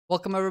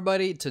Welcome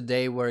everybody.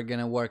 Today we're going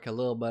to work a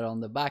little bit on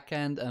the back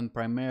end, and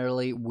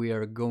primarily we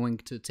are going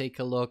to take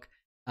a look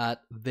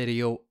at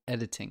video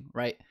editing,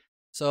 right?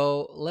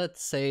 So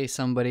let's say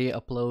somebody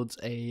uploads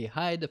a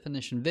high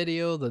definition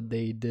video that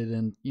they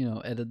didn't,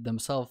 edit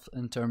themselves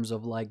in terms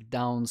of like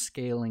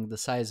downscaling the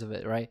size of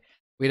it, right?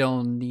 We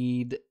don't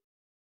need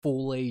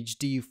full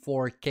HD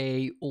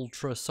 4K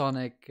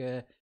ultrasonic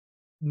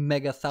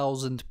mega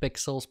 1,000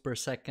 pixels per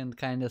second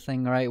kind of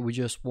thing, right? We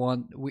just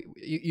want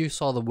you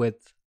saw the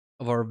width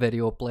of our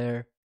video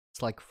player.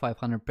 It's like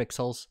 500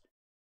 pixels.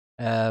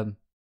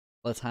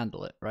 Let's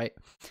handle it, right?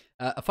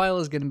 A file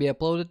is going to be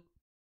uploaded.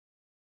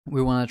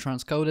 We want to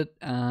transcode it,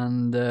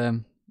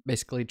 and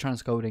basically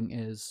transcoding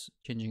is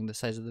changing the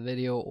size of the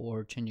video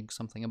or changing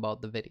something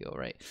about the video,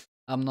 right?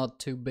 I'm not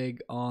too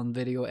big on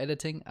video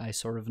editing. I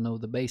sort of know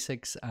the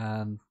basics,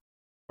 and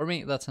for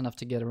me that's enough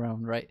to get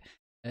around, right?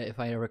 If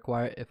I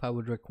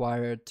would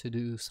require to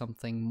do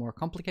something more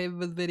complicated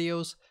with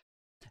videos,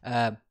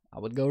 I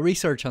would go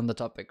research on the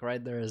topic,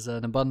 right? There is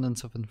an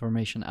abundance of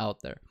information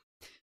out there.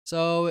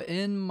 So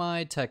in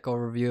my tech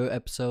overview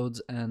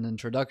episodes and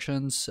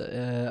introductions,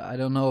 I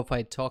don't know if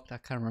I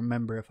can't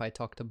remember if I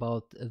talked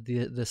about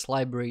this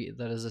library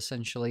that is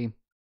essentially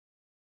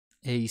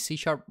a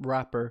C#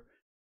 wrapper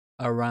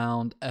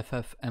around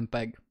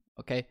FFMPEG,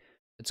 okay?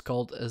 It's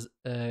called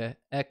xabe.ffmpeg,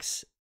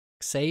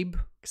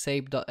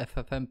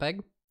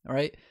 all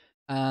right?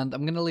 And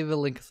I'm going to leave a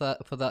link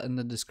for that in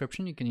the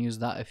description. You can use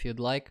that if you'd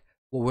like.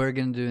 What we're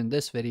going to do in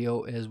this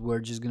video is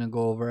we're just going to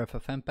go over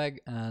FFmpeg,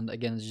 and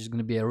again, it's just going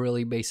to be a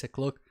really basic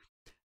look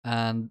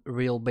and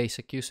real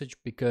basic usage,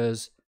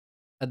 because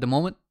at the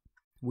moment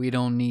we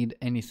don't need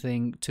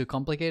anything too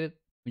complicated.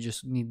 We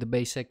just need the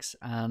basics,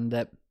 and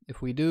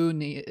if we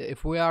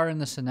are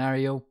in a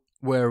scenario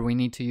where we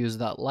need to use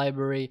that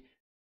library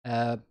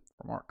for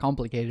more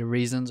complicated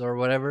reasons or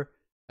whatever,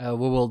 we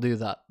will do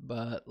that.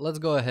 But let's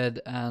go ahead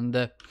and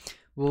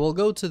we will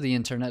go to the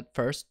internet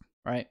first,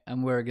 right?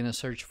 And we're gonna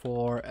search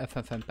for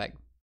FFmpeg,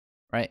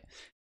 right?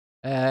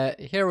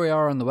 Here we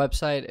are on the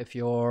website. If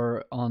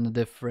you're on a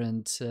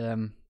different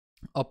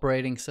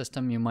operating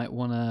system, you might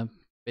want to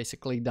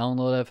basically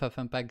download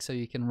FFmpeg so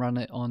you can run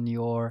it on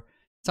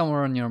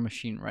somewhere on your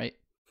machine, right?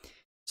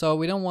 So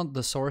we don't want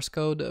the source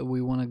code.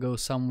 We want to go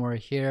somewhere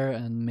here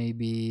and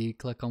maybe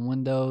click on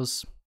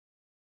Windows.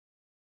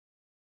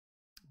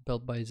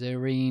 Built by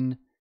Zareen.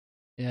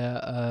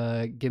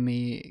 Yeah, give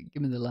me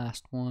the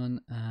last one,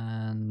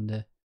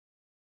 and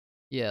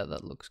yeah,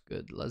 that looks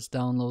good. Let's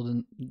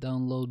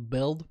download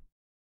build.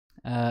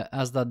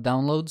 As that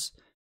downloads,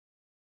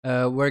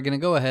 we're gonna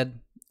go ahead,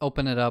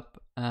 open it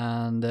up,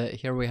 and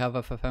here we have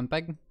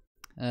FFmpeg.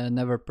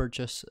 Never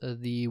purchase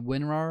the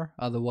WinRAR,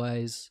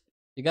 otherwise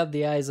you got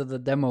the eyes of the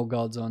demo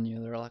gods on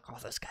you. They're like, oh,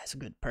 this guy's a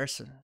good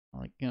person.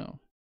 Like, don't,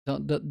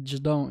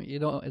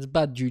 it's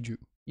bad juju.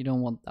 You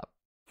don't want that.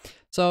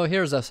 So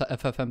here's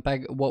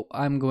FFmpeg. What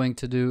I'm going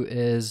to do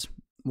is,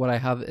 what I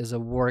have is a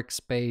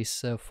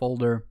workspace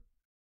folder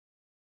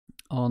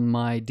on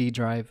my D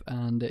drive,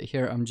 and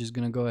here I'm just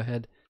gonna go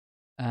ahead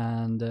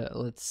and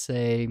let's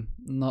say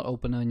not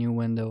open a new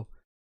window,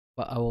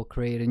 but I will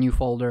create a new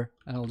folder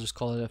and I'll just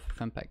call it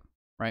FFmpeg,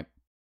 right?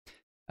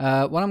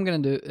 What I'm gonna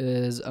do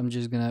is I'm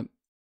just gonna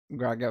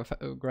grab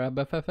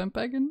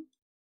FFmpeg and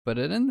put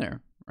it in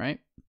there, right?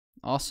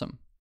 Awesome,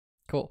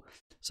 cool.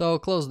 So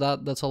close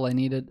that. That's all I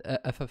needed.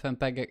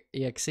 FFmpeg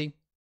exe,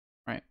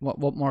 right?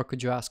 What more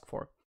could you ask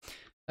for?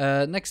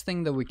 Next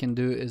thing that we can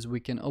do is we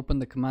can open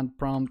the command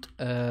prompt.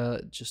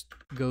 Just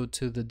go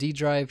to the D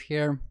drive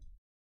here,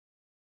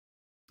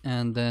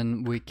 and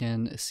then we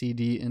can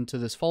cd into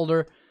this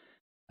folder.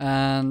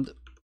 And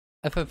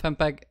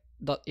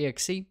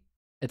ffmpeg.exe,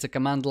 it's a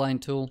command line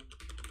tool.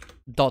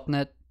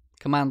 .NET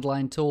command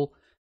line tool.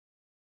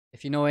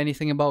 If you know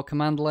anything about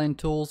command line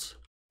tools,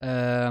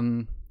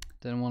 didn't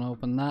want to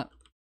open that.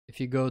 If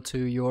you go to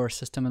your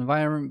system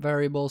environment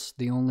variables,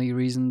 the only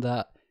reason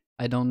that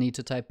I don't need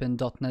to type in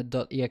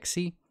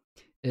 .NET.exe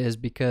is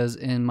because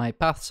in my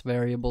paths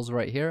variables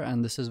right here,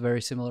 and this is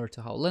very similar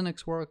to how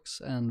Linux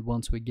works, and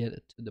once we get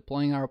it to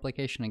deploying our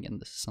application, again,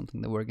 this is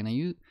something that we're going to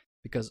use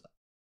because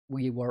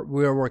we are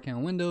working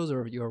on Windows,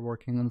 or you're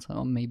working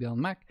on maybe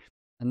on Mac,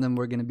 and then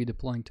we're going to be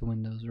deploying to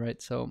Windows,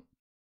 right? So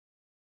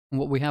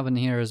what we have in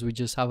here is we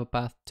just have a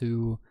path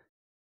to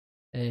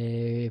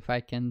if I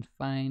can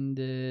find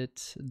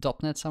it,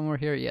 .NET somewhere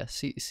here.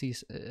 Yes,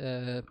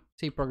 yeah,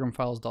 C program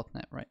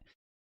files.NET, right?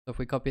 So if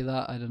we copy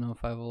that, I don't know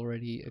if I've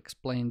already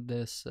explained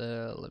this.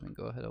 Let me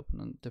go ahead, open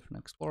a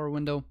different Explorer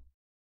window.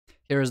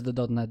 Here is the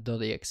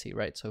 .NET.exe,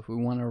 right? So if we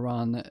want to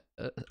run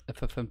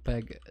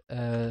FFmpeg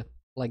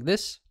like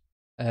this,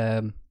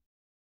 let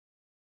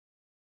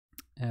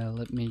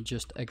me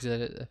just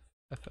exit it.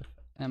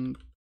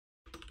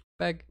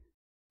 FFmpeg.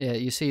 Yeah,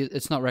 you see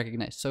it's not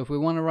recognized. So if we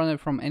want to run it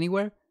from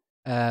anywhere,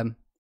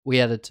 we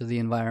add it to the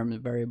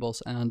environment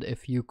variables. And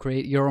if you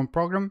create your own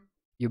program,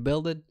 you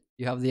build it,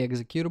 you have the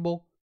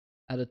executable,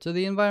 add it to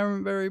the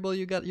environment variable,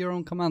 you got your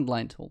own command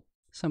line tool.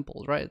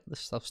 Simple, right?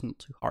 This stuff's not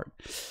too hard.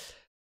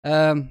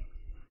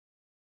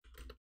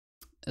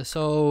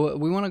 So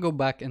we want to go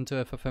back into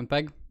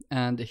FFmpeg,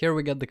 and here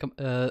we get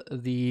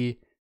the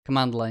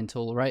command line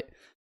tool, right?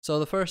 So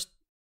the first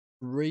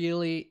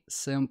really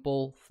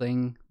simple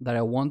thing that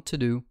I want to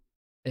do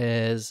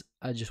is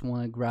I just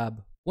want to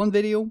grab one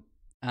video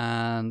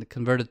and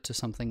convert it to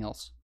something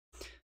else.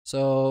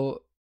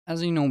 So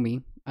as you know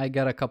me, I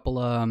got a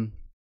couple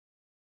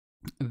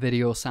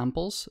video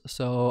samples,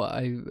 so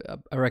I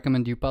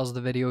recommend you pause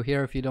the video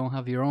here if you don't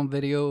have your own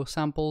video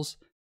samples,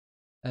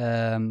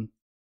 and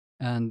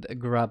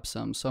grab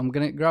some. So I'm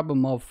gonna grab a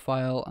MOV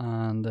file,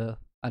 and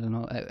I don't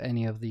know,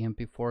 any of the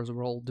MP4s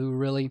will do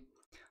really.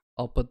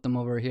 I'll put them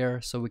over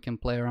here so we can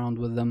play around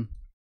with them.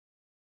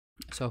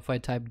 So if I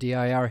type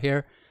dir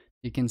here,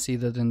 you can see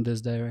that in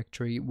this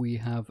directory we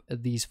have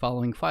these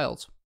following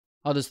files.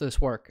 How does this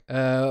work?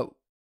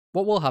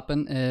 What will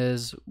happen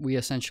is we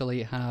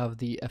essentially have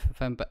the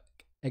FFmpeg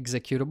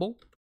executable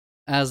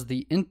as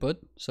the input.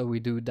 So we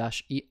do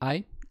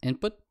 -ei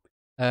input.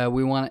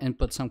 We want to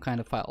input some kind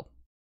of file.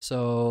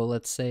 So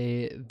let's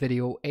say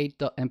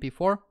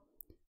video8.mp4.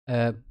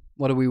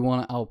 What do we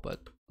want to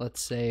output? Let's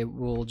say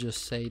we'll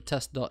just say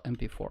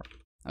test.mp4.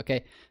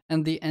 Okay,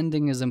 and the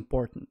ending is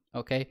important.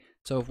 Okay,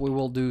 so if we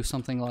will do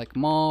something like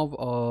MOV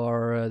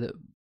or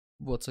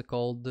what's it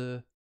called,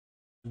 the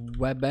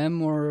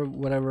WebM or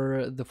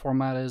whatever the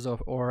format is,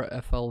 or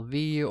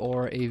FLV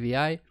or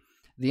AVI,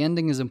 the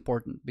ending is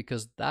important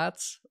because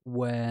that's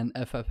when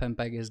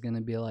FFmpeg is going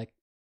to be like,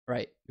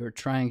 right, you're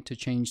trying to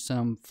change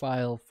some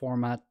file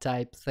format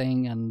type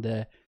thing, and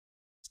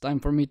it's time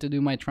for me to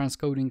do my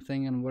transcoding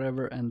thing and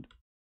whatever, and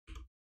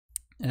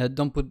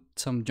don't put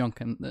some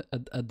junk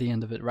at the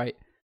end of it, right?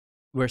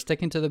 We're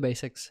sticking to the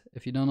basics.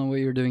 If you don't know what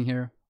you're doing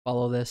here,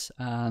 follow this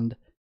and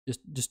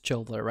just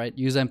chill there, right?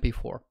 Use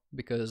MP4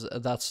 because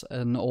that's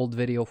an old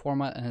video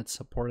format and it's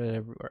supported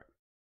everywhere.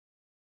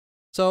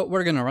 So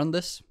we're gonna run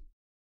this.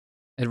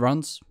 It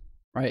runs,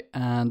 right?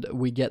 And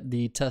we get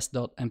the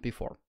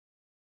test.mp4.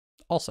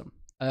 Awesome.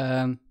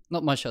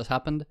 Not much has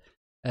happened.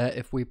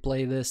 If we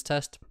play this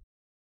test,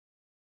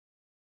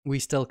 we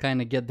still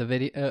kind of get the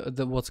video,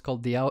 what's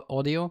called the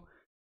audio.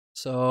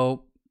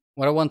 So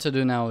what I want to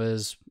do now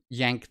is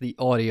yank the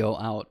audio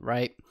out,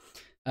 right?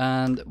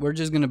 And we're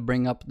just gonna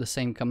bring up the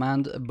same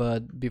command,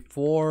 but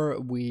before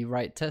we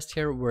write test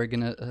here, we're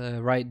gonna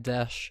write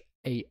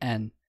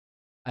 -an.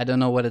 I don't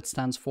know what it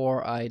stands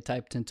for. I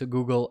typed into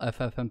Google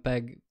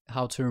FFmpeg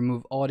how to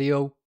remove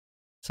audio.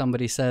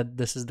 Somebody said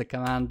this is the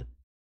command.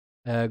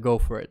 Go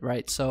for it,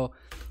 right? So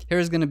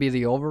here's going to be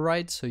the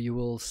override. So you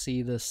will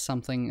see this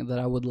something that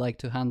I would like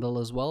to handle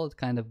as well. It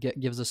kind of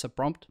gives us a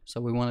prompt.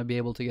 So we want to be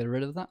able to get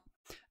rid of that.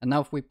 And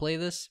now if we play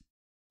this,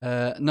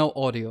 no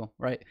audio,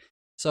 right?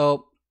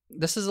 So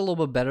this is a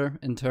little bit better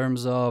in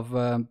terms of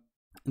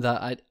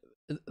that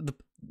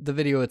the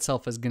video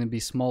itself is going to be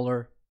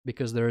smaller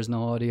because there is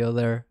no audio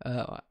there,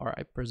 or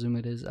I presume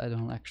it is. I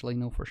don't actually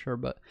know for sure,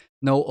 but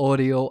no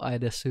audio,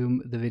 I'd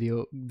assume the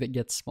video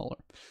gets smaller.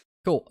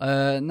 Cool.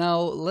 Now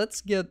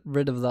let's get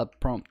rid of that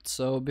prompt.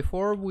 So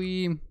before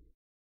we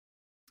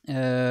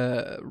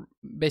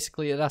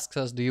basically it asks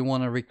us, do you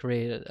want to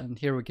recreate it? And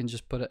here we can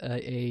just put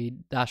a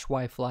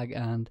 -y flag,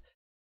 and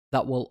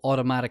that will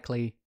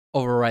automatically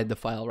override the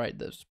file, right?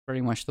 That's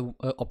pretty much the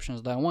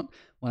options that I want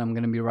when I'm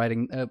going to be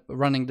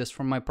running this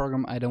from my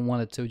program. I don't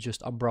want it to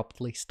just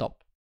abruptly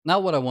stop. Now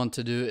what I want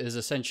to do is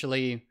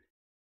essentially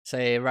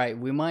say, right,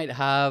 we might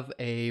have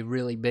a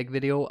really big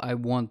video. I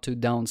want to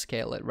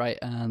downscale it, right?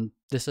 And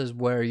this is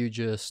where you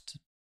just,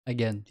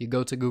 again, you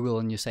go to Google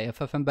and you say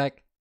FFmpeg,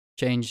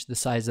 change the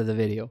size of the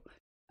video.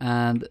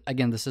 And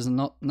again, this is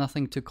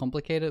nothing too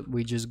complicated.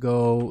 We just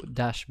go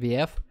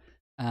 -vf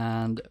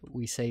and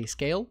we say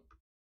scale.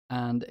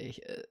 And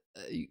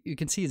you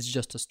can see it's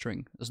just a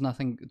string. There's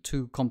nothing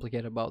too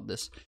complicated about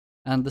this.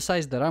 And the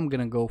size that I'm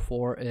going to go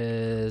for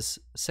is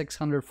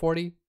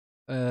 640,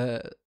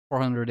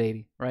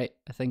 480, right?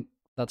 I think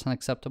that's an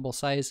acceptable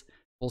size.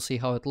 We'll see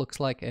how it looks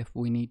like if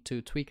we need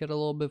to tweak it a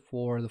little bit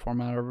for the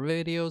format of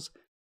videos.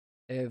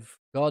 If,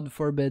 God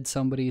forbid,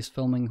 somebody is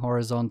filming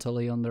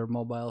horizontally on their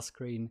mobile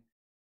screen,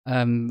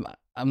 I'm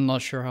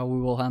not sure how we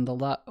will handle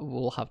that.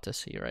 We'll have to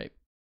see, right?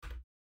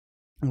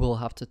 We'll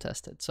have to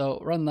test it. So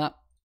run that.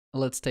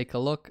 Let's take a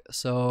look.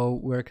 So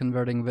we're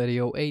converting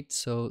video 8,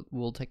 so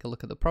we'll take a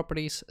look at the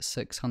properties.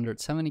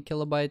 670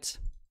 kilobytes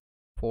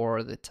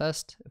for the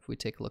test. If we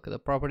take a look at the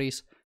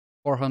properties,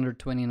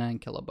 429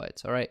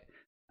 kilobytes. All right,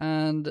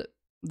 and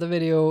the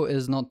video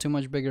is not too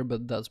much bigger,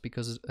 but that's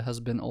because it has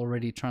been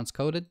already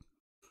transcoded.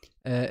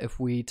 If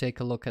we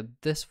take a look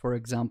at this, for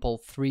example,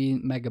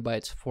 3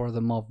 megabytes for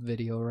the MOV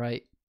video,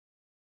 right?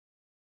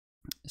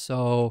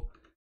 So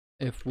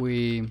if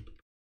we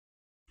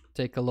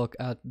take a look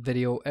at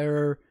video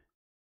error,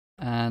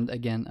 and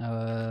again,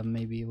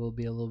 maybe it will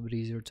be a little bit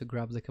easier to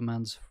grab the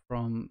commands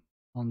from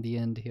on the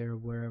end here,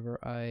 wherever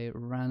I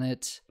ran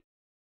it.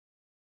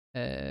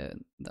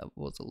 That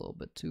was a little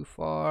bit too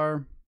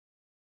far.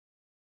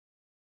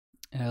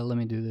 Let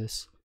me do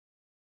this.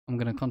 I'm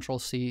gonna Control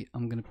C.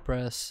 I'm gonna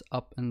press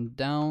up and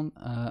down.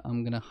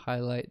 I'm gonna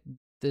highlight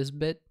this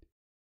bit,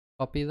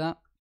 copy that,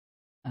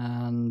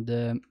 And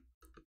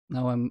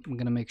now I'm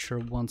gonna make sure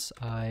once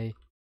I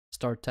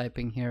start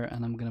typing here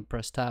and I'm gonna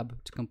press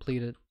tab to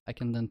complete it, I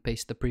can then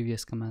paste the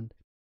previous command.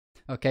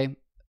 Okay,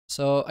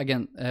 so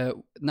again,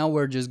 now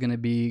we're just gonna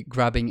be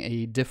grabbing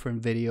a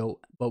different video,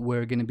 but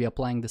we're gonna be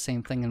applying the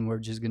same thing, and we're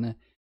just gonna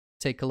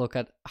take a look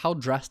at how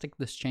drastic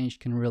this change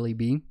can really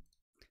be.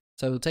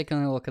 So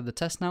taking a look at the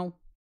test now,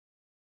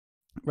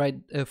 right,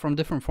 from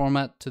different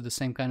format to the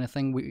same kind of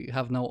thing, we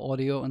have no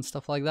audio and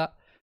stuff like that.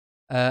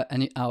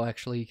 Oh,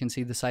 actually, you can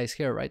see the size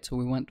here, right? So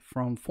we went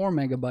from 4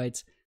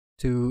 megabytes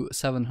to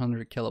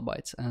 700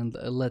 kilobytes, and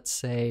let's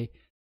say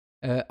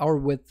our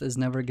width is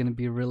never going to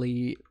be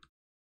really,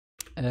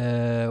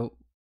 how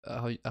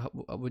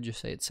would you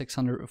say it,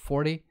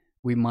 640.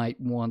 We might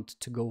want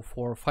to go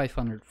for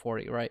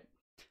 540, right?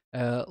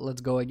 Let's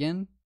go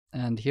again,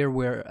 and here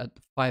we're at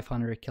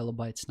 500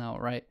 kilobytes now,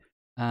 right?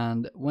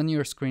 And when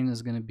your screen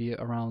is going to be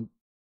around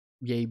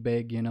yay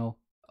big, you know,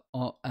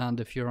 and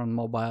if you're on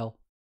mobile,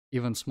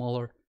 even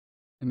smaller.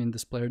 I mean,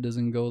 this player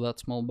doesn't go that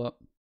small, but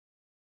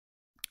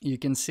you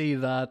can see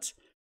that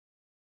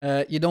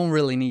you don't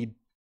really need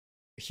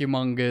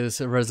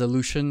humongous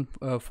resolution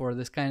for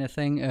this kind of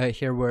thing.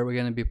 Here where we're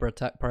going to be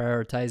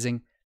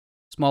prioritizing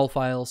small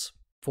files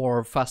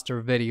for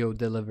faster video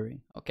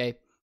delivery. Okay,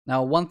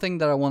 now one thing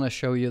that I want to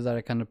show you that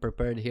I kind of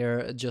prepared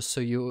here, just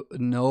so you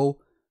know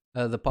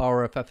the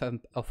power of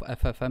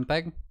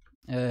FFmpeg.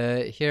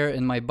 Here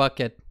in my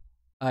bucket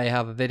I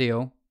have a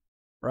video,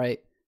 right,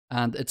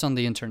 and it's on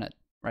the internet,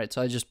 right?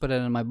 So I just put it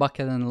in my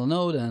bucket in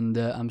Linode, and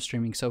I'm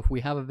streaming. So if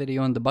we have a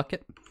video in the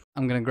bucket,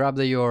 I'm gonna grab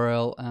the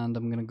URL and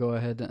I'm gonna go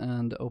ahead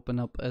and open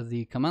up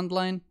the command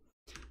line.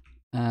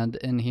 And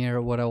in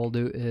here, what I will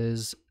do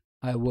is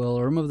I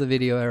will remove the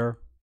video error.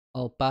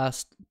 I'll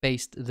paste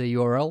the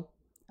URL,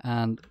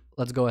 and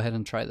let's go ahead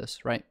and try this,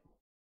 right?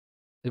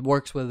 It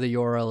works with the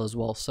URL as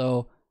well.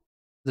 So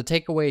the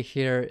takeaway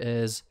here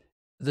is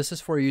this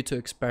is for you to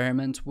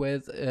experiment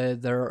with.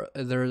 There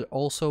are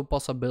also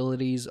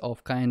possibilities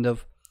of kind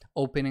of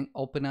opening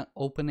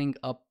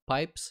up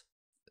pipes,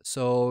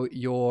 so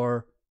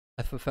your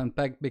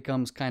FFmpeg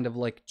becomes kind of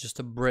like just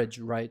a bridge,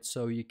 right?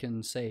 So you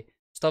can say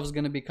stuff's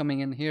gonna be coming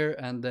in here,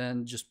 and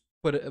then just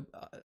put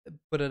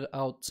it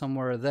out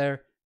somewhere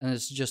there, and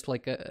it's just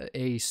like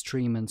a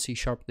stream in C#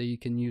 that you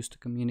can use to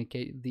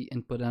communicate the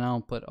input and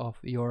output of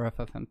your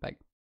FFmpeg.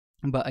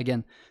 But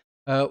again,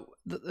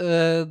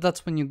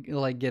 that's when you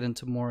like get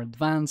into more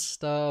advanced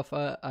stuff.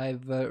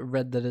 I've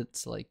read that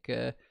it's like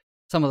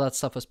some of that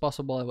stuff is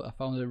possible. I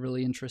found it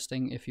really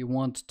interesting. If you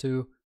want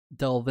to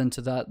delve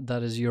into that,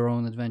 that is your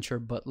own adventure.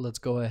 But let's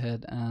go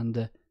ahead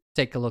and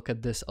take a look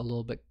at this a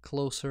little bit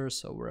closer.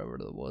 So wherever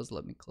that was,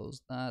 let me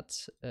close that.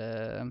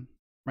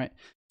 Right.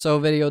 So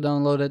video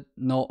downloaded,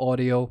 no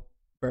audio,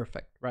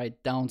 perfect. Right,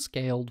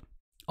 downscaled,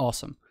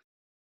 awesome.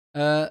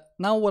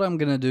 Now what I'm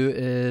gonna do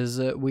is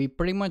we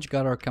pretty much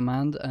got our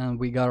command and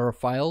we got our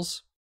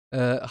files.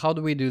 How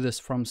do we do this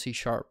from C#?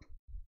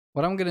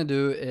 What I'm gonna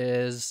do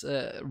is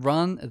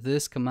run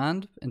this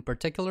command in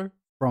particular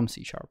from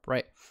C#,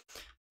 right?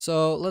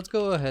 So let's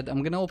go ahead.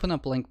 I'm gonna open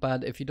up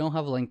LinqPad. If you don't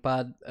have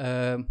LinqPad,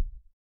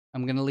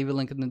 I'm gonna leave a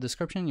link in the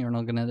description. You're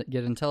not gonna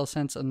get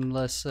IntelliSense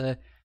unless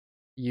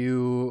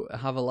you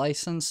have a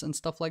license and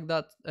stuff like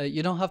that.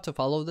 You don't have to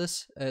follow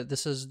this.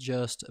 This is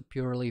just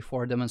purely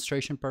for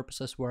demonstration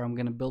purposes, where I'm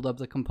going to build up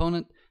the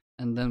component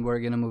and then we're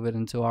going to move it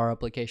into our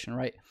application,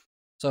 right?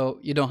 So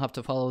you don't have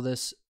to follow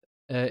this.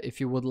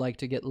 If you would like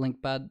to get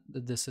LinqPad,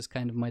 this is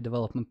kind of my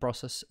development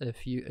process.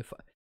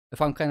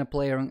 If I'm kind of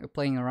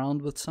playing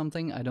around with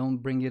something, I don't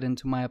bring it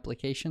into my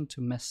application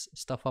to mess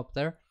stuff up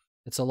there.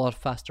 It's a lot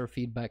faster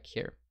feedback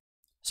here.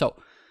 So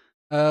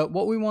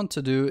what we want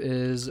to do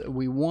is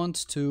we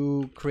want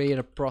to create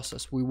a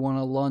process. We want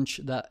to launch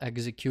that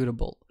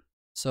executable.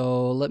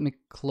 So let me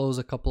close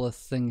a couple of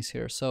things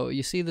here. So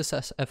you see this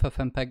as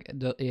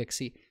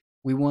ffmpeg.exe.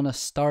 We want to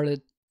start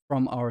it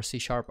from our C#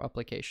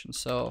 application.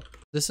 So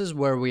this is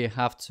where we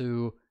have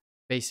to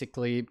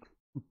basically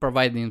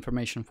provide the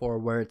information for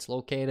where it's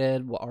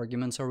located, what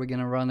arguments are we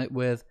going to run it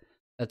with,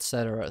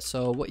 etc.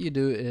 So what you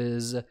do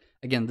is,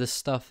 again, this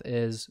stuff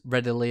is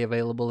readily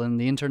available in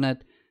the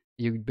internet.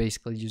 You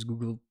basically just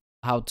Google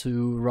how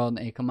to run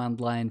a command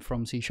line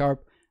from C#.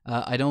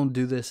 I don't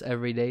do this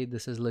every day.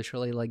 This is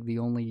literally like the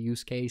only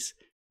use case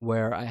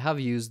where I have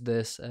used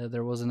this.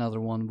 There was another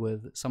one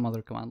with some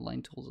other command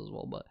line tools as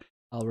well, but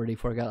I already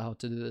forgot how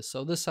to do this.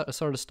 So this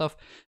sort of stuff,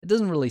 it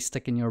doesn't really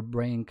stick in your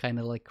brain, kind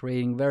of like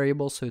creating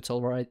variables, so it's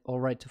all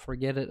right to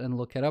forget it and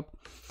look it up.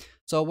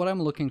 So what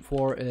I'm looking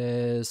for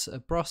is a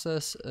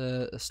process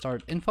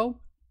start info,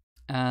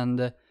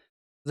 and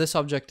this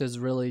object is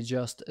really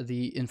just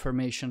the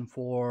information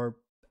for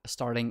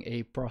starting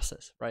a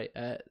process, right?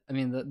 I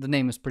mean, the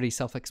name is pretty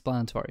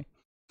self-explanatory.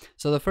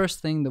 So the first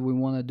thing that we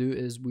want to do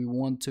is we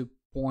want to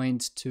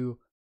point to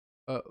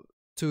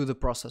the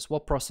process.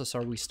 What process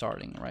are we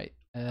starting, right?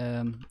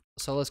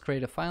 So let's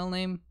create a file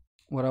name.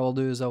 What I will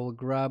do is I will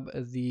grab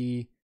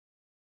the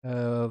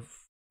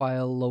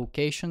file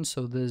location.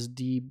 So this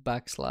d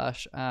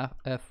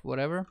 \f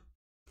whatever.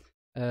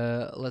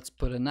 Let's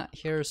put a net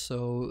here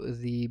so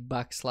the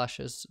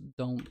backslashes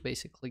don't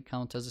basically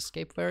count as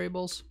escape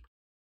variables.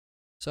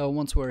 So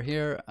once we're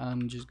here,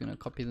 I'm just gonna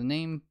copy the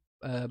name,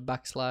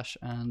 backslash,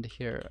 and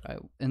here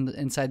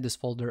inside this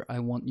folder I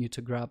want you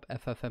to grab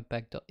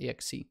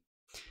ffmpeg.exe.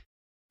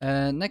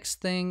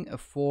 Next thing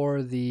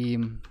for the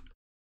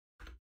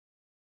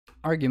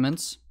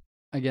arguments,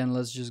 again,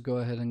 let's just go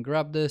ahead and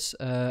grab this.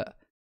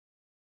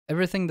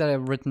 Everything that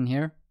I've written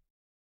here,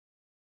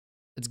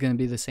 it's going to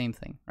be the same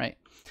thing, right?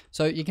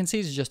 So you can see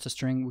it's just a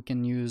string. We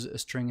can use a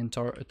string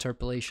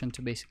interpolation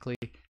to basically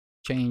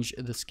change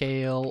the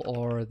scale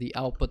or the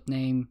output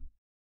name,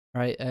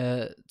 right?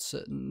 It's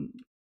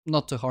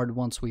not too hard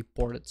once we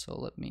port it, so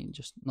let me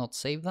just not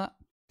save that.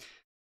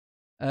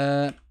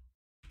 And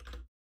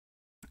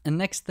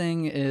next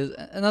thing is,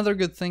 another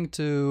good thing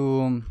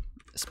to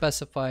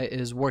specify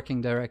is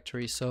working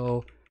directory.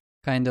 So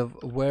kind of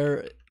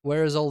where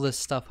is all this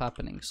stuff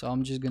happening? So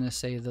I'm just gonna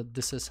say that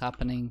this is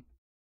happening,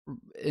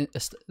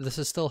 this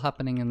is still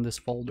happening in this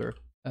folder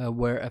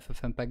where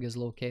FFmpeg is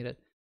located.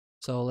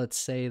 So let's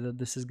say that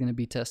this is gonna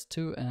be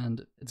test2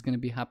 and it's gonna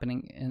be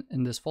happening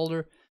in this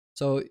folder.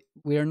 So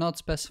we are not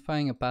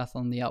specifying a path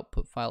on the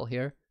output file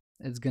here.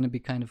 It's gonna be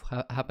kind of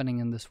happening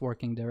in this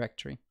working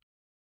directory.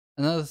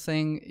 Another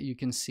thing you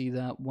can see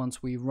that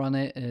once we run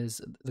it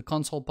is the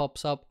console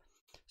pops up.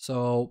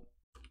 So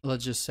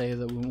let's just say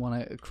that we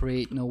want to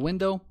create no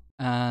window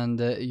and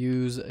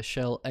use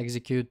shell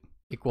execute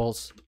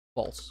equals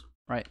false,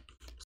 right?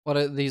 What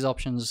are these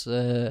options?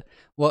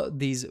 What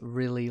these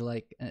really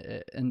like,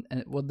 and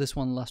what this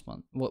last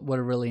one, what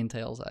it really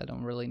entails, I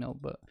don't really know,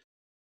 but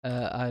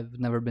I've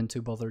never been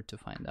too bothered to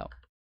find out.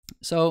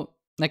 So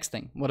next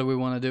thing, what do we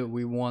want to do?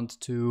 We want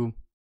to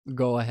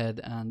go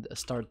ahead and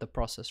start the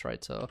process,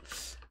 right? So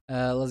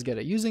let's get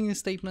a using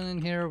statement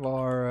in here of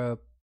our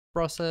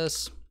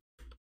process.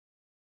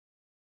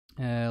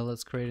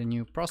 Let's create a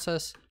new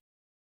process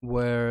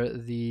where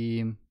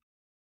the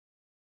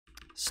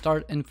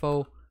start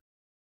info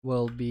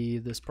will be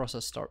this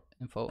process start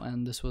info,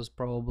 and this was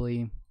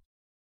probably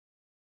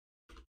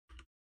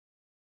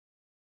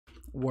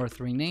worth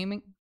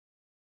renaming.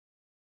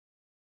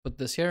 Put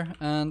this here,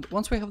 and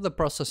once we have the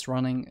process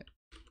running,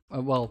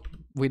 well,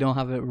 we don't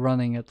have it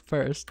running at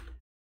first.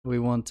 We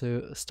want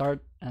to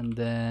start, and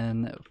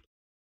then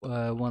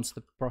once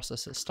the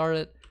process is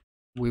started,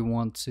 we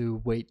want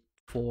to wait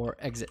for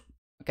exit.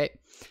 Okay,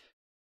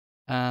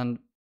 and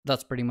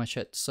that's pretty much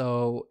it.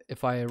 So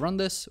if I run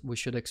this, we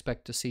should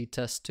expect to see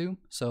test2.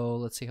 So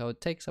let's see how it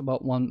takes.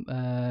 About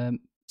 1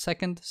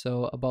 second,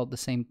 so about the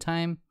same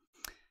time.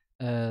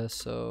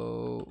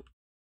 So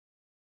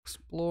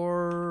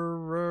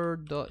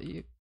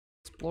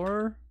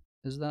explorer.explorer,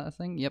 is that a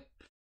thing? Yep.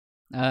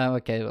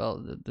 Okay,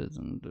 well,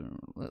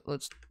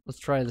 let's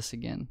try this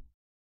again.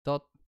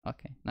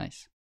 Okay,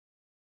 nice.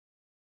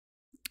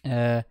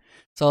 So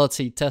let's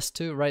see,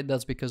 test2, right?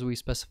 That's because we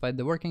specified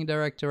the working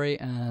directory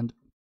and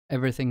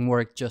everything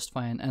worked just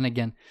fine. And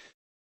again,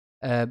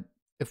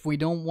 if we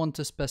don't want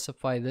to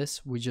specify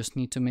this, we just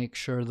need to make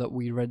sure that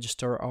we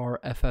register our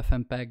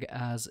FFmpeg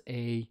as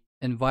a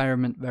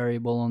environment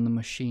variable on the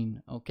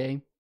machine,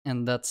 okay?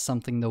 And that's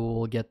something that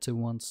we'll get to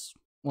once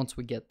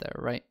we get there,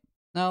 right?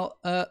 Now,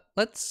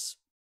 let's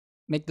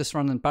make this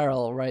run in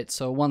parallel, right?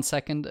 So 1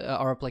 second,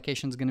 our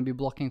application is going to be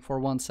blocking for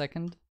 1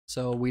 second.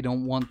 So we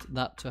don't want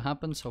that to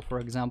happen. So for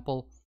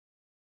example,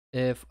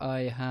 if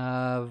I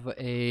have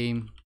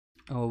a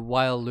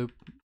while loop,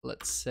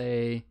 let's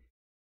say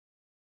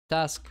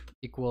task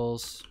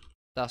equals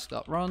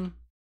task.run.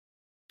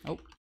 Oh,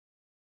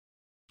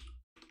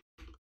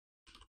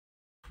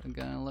 they're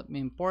gonna let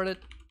me import it.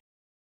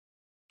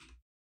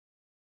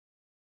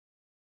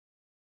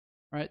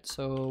 Right,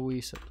 so we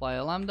supply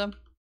a lambda.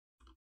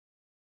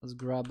 Let's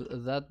grab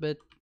that bit,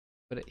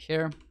 put it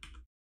here.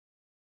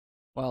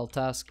 While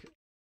task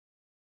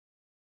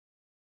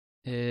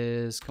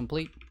is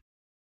complete.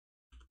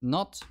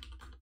 Not.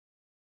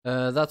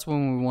 That's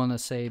when we want to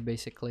say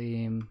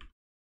basically,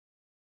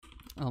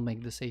 I'll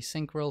make this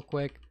async real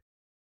quick.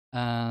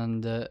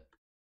 And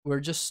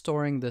we're just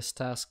storing this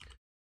task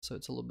so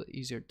it's a little bit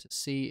easier to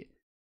see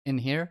in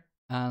here.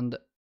 And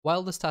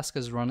while this task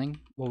is running,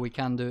 what we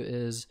can do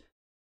is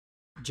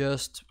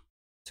just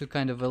to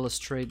kind of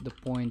illustrate the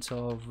point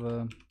of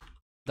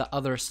the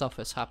other stuff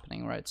is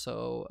happening, right?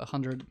 So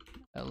 100,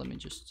 let me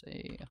just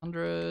say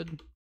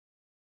 100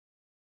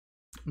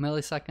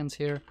 milliseconds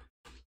here.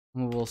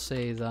 And we'll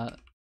say that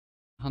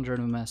 100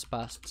 ms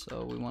passed,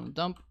 so we want to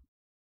dump.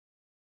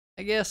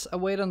 I guess I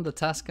wait on the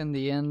task in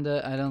the end.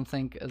 I don't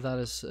think that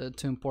is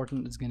too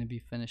important. It's going to be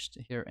finished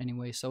here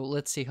anyway. So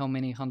let's see how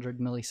many 100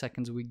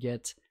 milliseconds we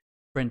get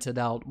printed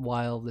out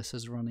while this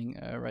is running.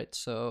 Right,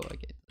 so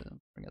okay,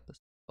 forget this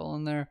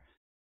colon there.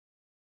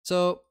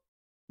 So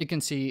you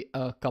can see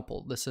a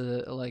couple. This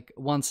is like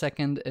 1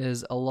 second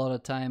is a lot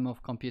of time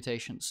of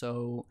computation.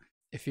 So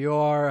if you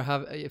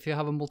have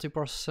a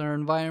multiprocessor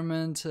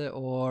environment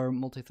or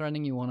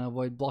multi-threading, you want to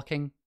avoid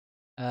blocking.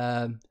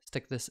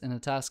 Stick this in a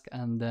task,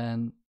 and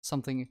then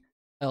something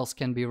else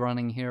can be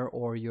running here,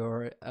 or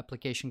your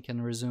application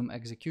can resume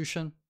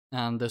execution.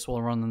 and this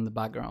will run in the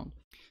background.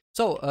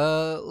 So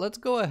let's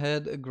go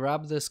ahead,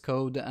 grab this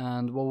code,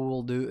 and what we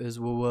will do is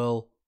we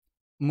will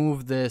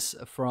move this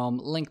from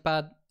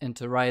LinqPad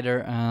into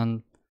Writer,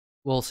 and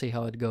we'll see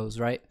how it goes,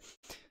 right?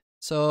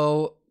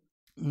 So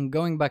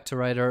going back to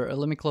Writer,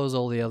 let me close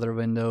all the other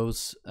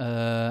windows.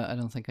 I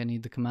don't think I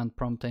need the command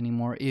prompt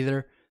anymore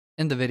either.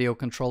 In the video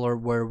controller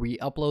where we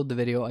upload the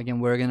video, again,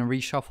 we're going to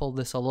reshuffle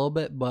this a little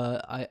bit,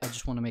 but I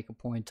just want to make a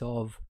point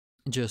of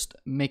just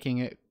making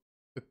it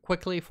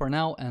quickly for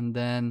now, and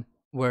then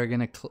we're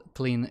going to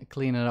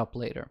clean it up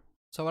later.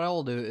 So what I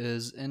will do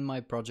is in my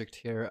project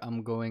here,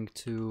 I'm going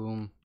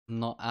to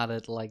not add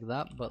it like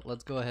that, but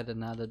let's go ahead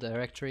and add a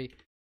directory.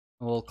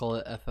 We'll call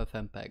it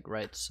FFMPEG,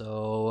 right?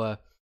 So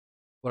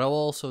what I will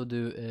also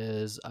do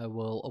is I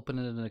will open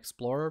it in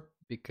Explorer,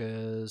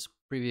 because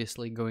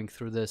previously going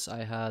through this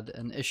I had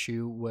an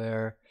issue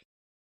where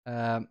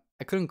I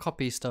couldn't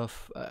copy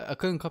stuff. I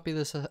couldn't copy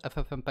this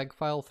FFmpeg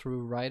file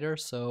through Writer,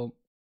 so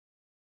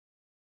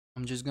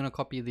I'm just gonna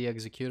copy the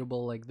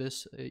executable like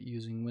this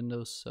using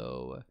Windows.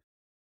 So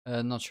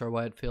not sure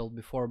why it failed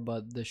before,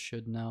 but this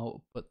should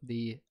now put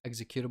the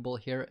executable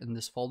here in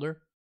this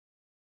folder.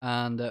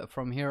 And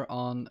from here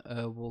on,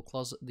 we'll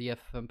close the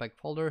FFmpeg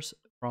folders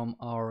from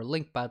our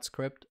LinqPad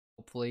script.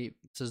 Hopefully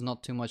this is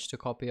not too much to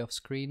copy off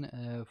screen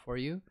for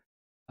you.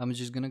 I'm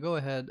just gonna go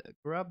ahead,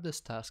 grab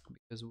this task,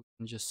 because we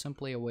can just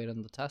simply await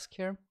on the task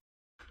here.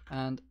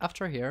 And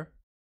after here,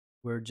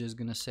 we're just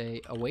gonna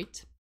say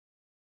await.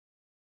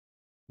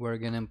 We're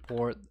gonna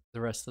import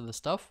the rest of the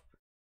stuff.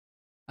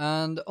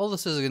 And all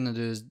this is gonna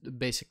do is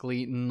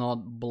basically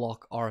not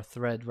block our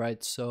thread,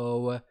 right?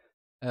 So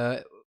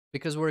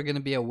because we're going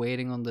to be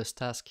awaiting on this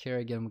task here,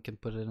 again, we can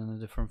put it in a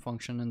different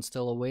function and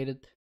still await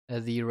it.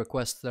 The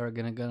requests that are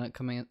going to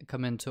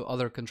come into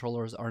other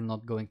controllers are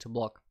not going to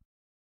block.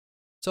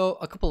 So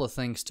a couple of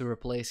things to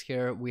replace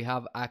here. We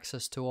have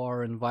access to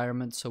our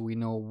environment, so we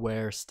know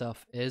where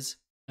stuff is.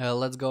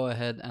 Let's go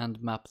ahead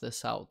and map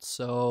this out.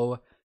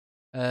 So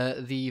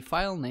the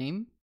file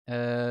name,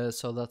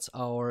 so that's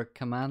our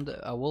command.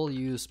 I will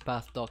use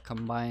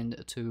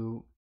path.combined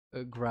to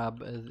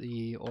grab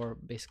or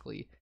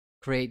basically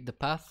create the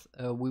path.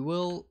 We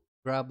will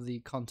grab the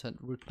content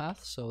root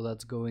path, so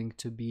that's going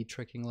to be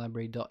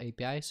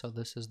trickinglibrary.api, so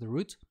this is the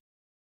root.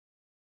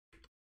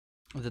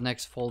 The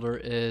next folder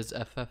is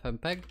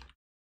FFmpeg,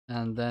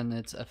 and then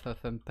it's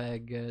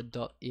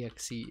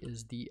ffmpeg.exe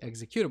is the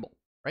executable,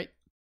 right?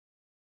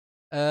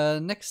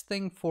 Next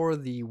thing for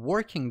the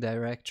working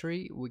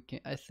directory,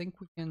 I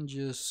think we can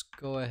just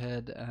go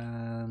ahead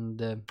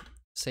and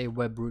say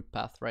web root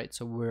path, right?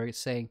 So we're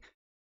saying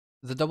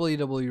the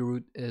www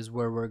root is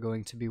where we're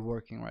going to be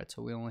working, right?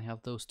 So we only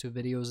have those two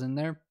videos in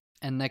there.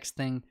 And next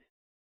thing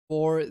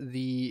for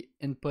the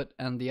input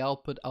and the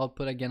output,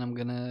 again, I'm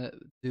gonna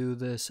do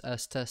this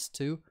as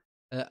test2.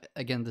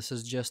 Again, this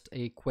is just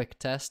a quick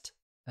test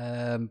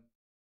to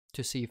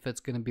see if it's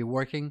gonna be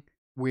working.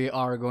 We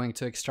are going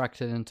to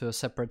extract it into a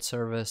separate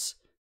service,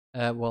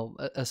 well,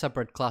 a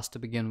separate class to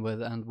begin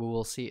with, and we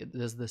will see,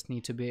 does this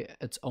need to be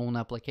its own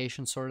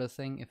application sort of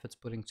thing if it's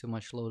putting too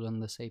much load on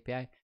this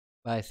API.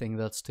 But I think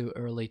that's too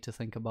early to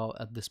think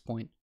about at this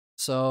point.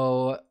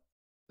 So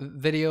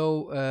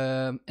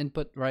video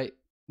input, right?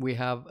 We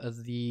have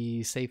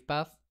the save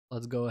path.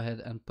 Let's go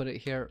ahead and put it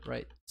here,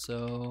 right?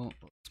 So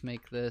let's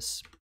make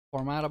this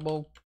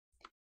formatable,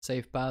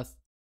 save path,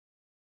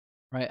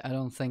 right? I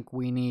don't think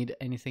we need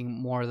anything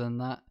more than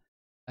that.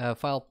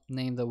 File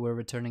name that we're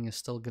returning is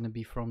still going to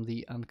be from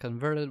the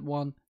unconverted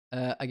one.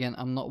 Again,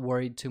 I'm not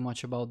worried too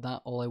much about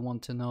that. All I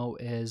want to know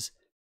is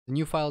the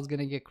new file is going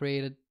to get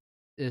created.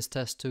 Is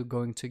test2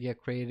 going to get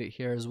created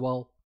here as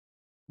well?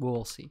 We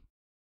will see.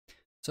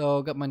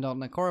 So got my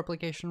 .NET Core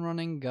application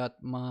running,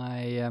 got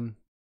my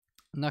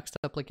Next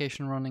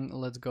application running.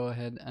 Let's go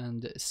ahead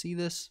and see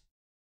this.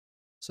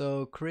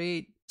 So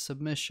create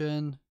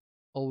submission.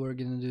 All we're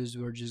gonna do is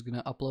we're just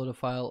gonna upload a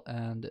file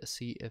and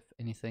see if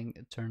anything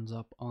turns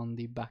up on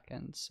the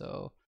backend.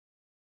 So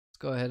let's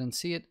go ahead and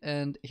see it,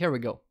 and here we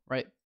go,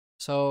 right?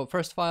 So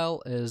first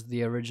file is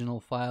the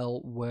original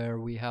file where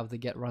we have the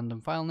get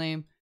random file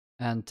name,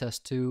 and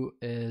test2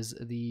 is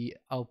the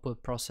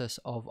output process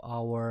of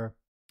our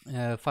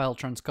file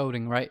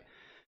transcoding, right?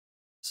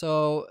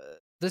 So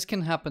this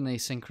can happen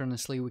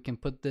asynchronously.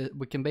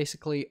 We can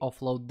basically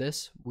offload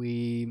this.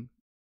 We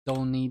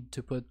don't need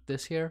to put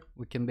this here.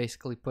 We can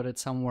basically put it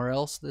somewhere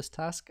else, this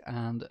task,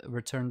 and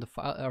return the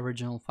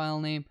original file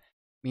name.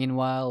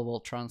 Meanwhile,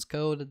 we'll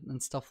transcode it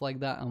and stuff like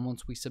that, and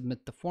once we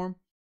submit the form,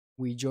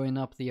 we join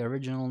up the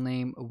original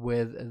name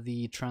with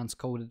the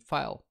transcoded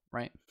file,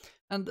 right?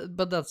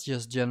 But that's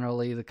just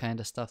generally the kind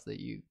of stuff that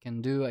you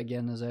can do.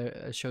 Again, as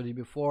I showed you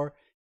before,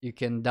 you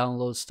can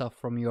download stuff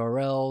from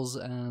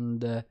URLs,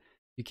 and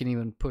you can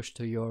even push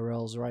to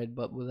URLs, right?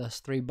 But with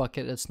S3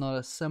 bucket, it's not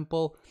as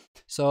simple.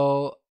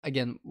 So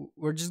again,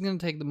 we're just going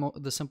to take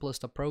the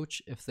simplest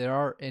approach. If there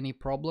are any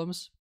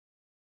problems,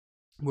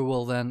 we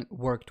will then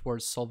work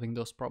towards solving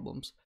those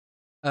problems.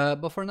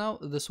 But for now,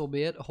 this will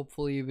be it.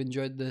 Hopefully you've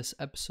enjoyed this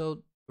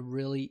episode. a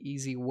really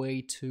easy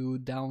way to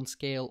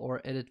downscale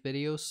or edit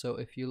videos. So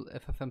if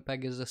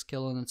FFmpeg is a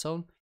skill on its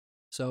own.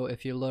 So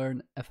if you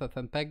learn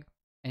FFmpeg,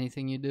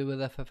 anything you do with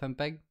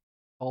FFmpeg,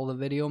 all the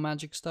video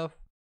magic stuff,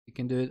 you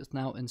can do it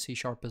now in C#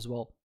 as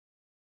well.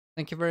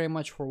 Thank you very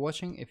much for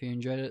watching. If you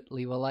enjoyed it,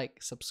 leave a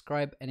like,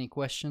 subscribe. Any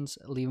questions,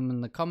 leave them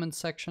in the comments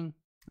section.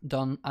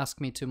 Don't ask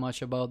me too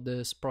much about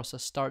this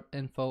process start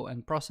info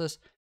and process.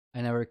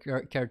 I never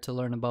cared to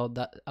learn about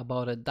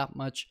it that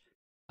much.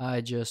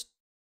 I just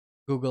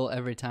Google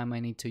every time I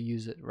need to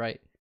use it,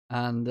 right?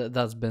 And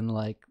that's been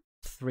like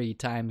 3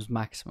 times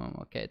maximum.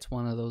 Okay, it's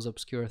one of those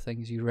obscure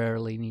things you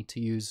rarely need to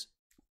use.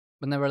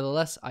 But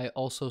nevertheless, I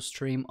also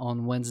stream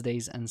on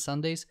Wednesdays and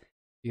Sundays.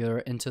 If you're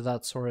into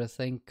that sort of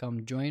thing,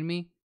 come join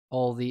me.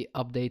 All the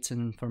updates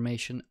and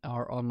information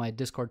are on my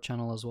Discord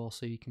channel as well,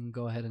 so you can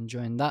go ahead and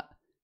join that.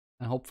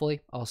 And hopefully,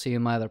 I'll see you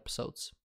in my other episodes.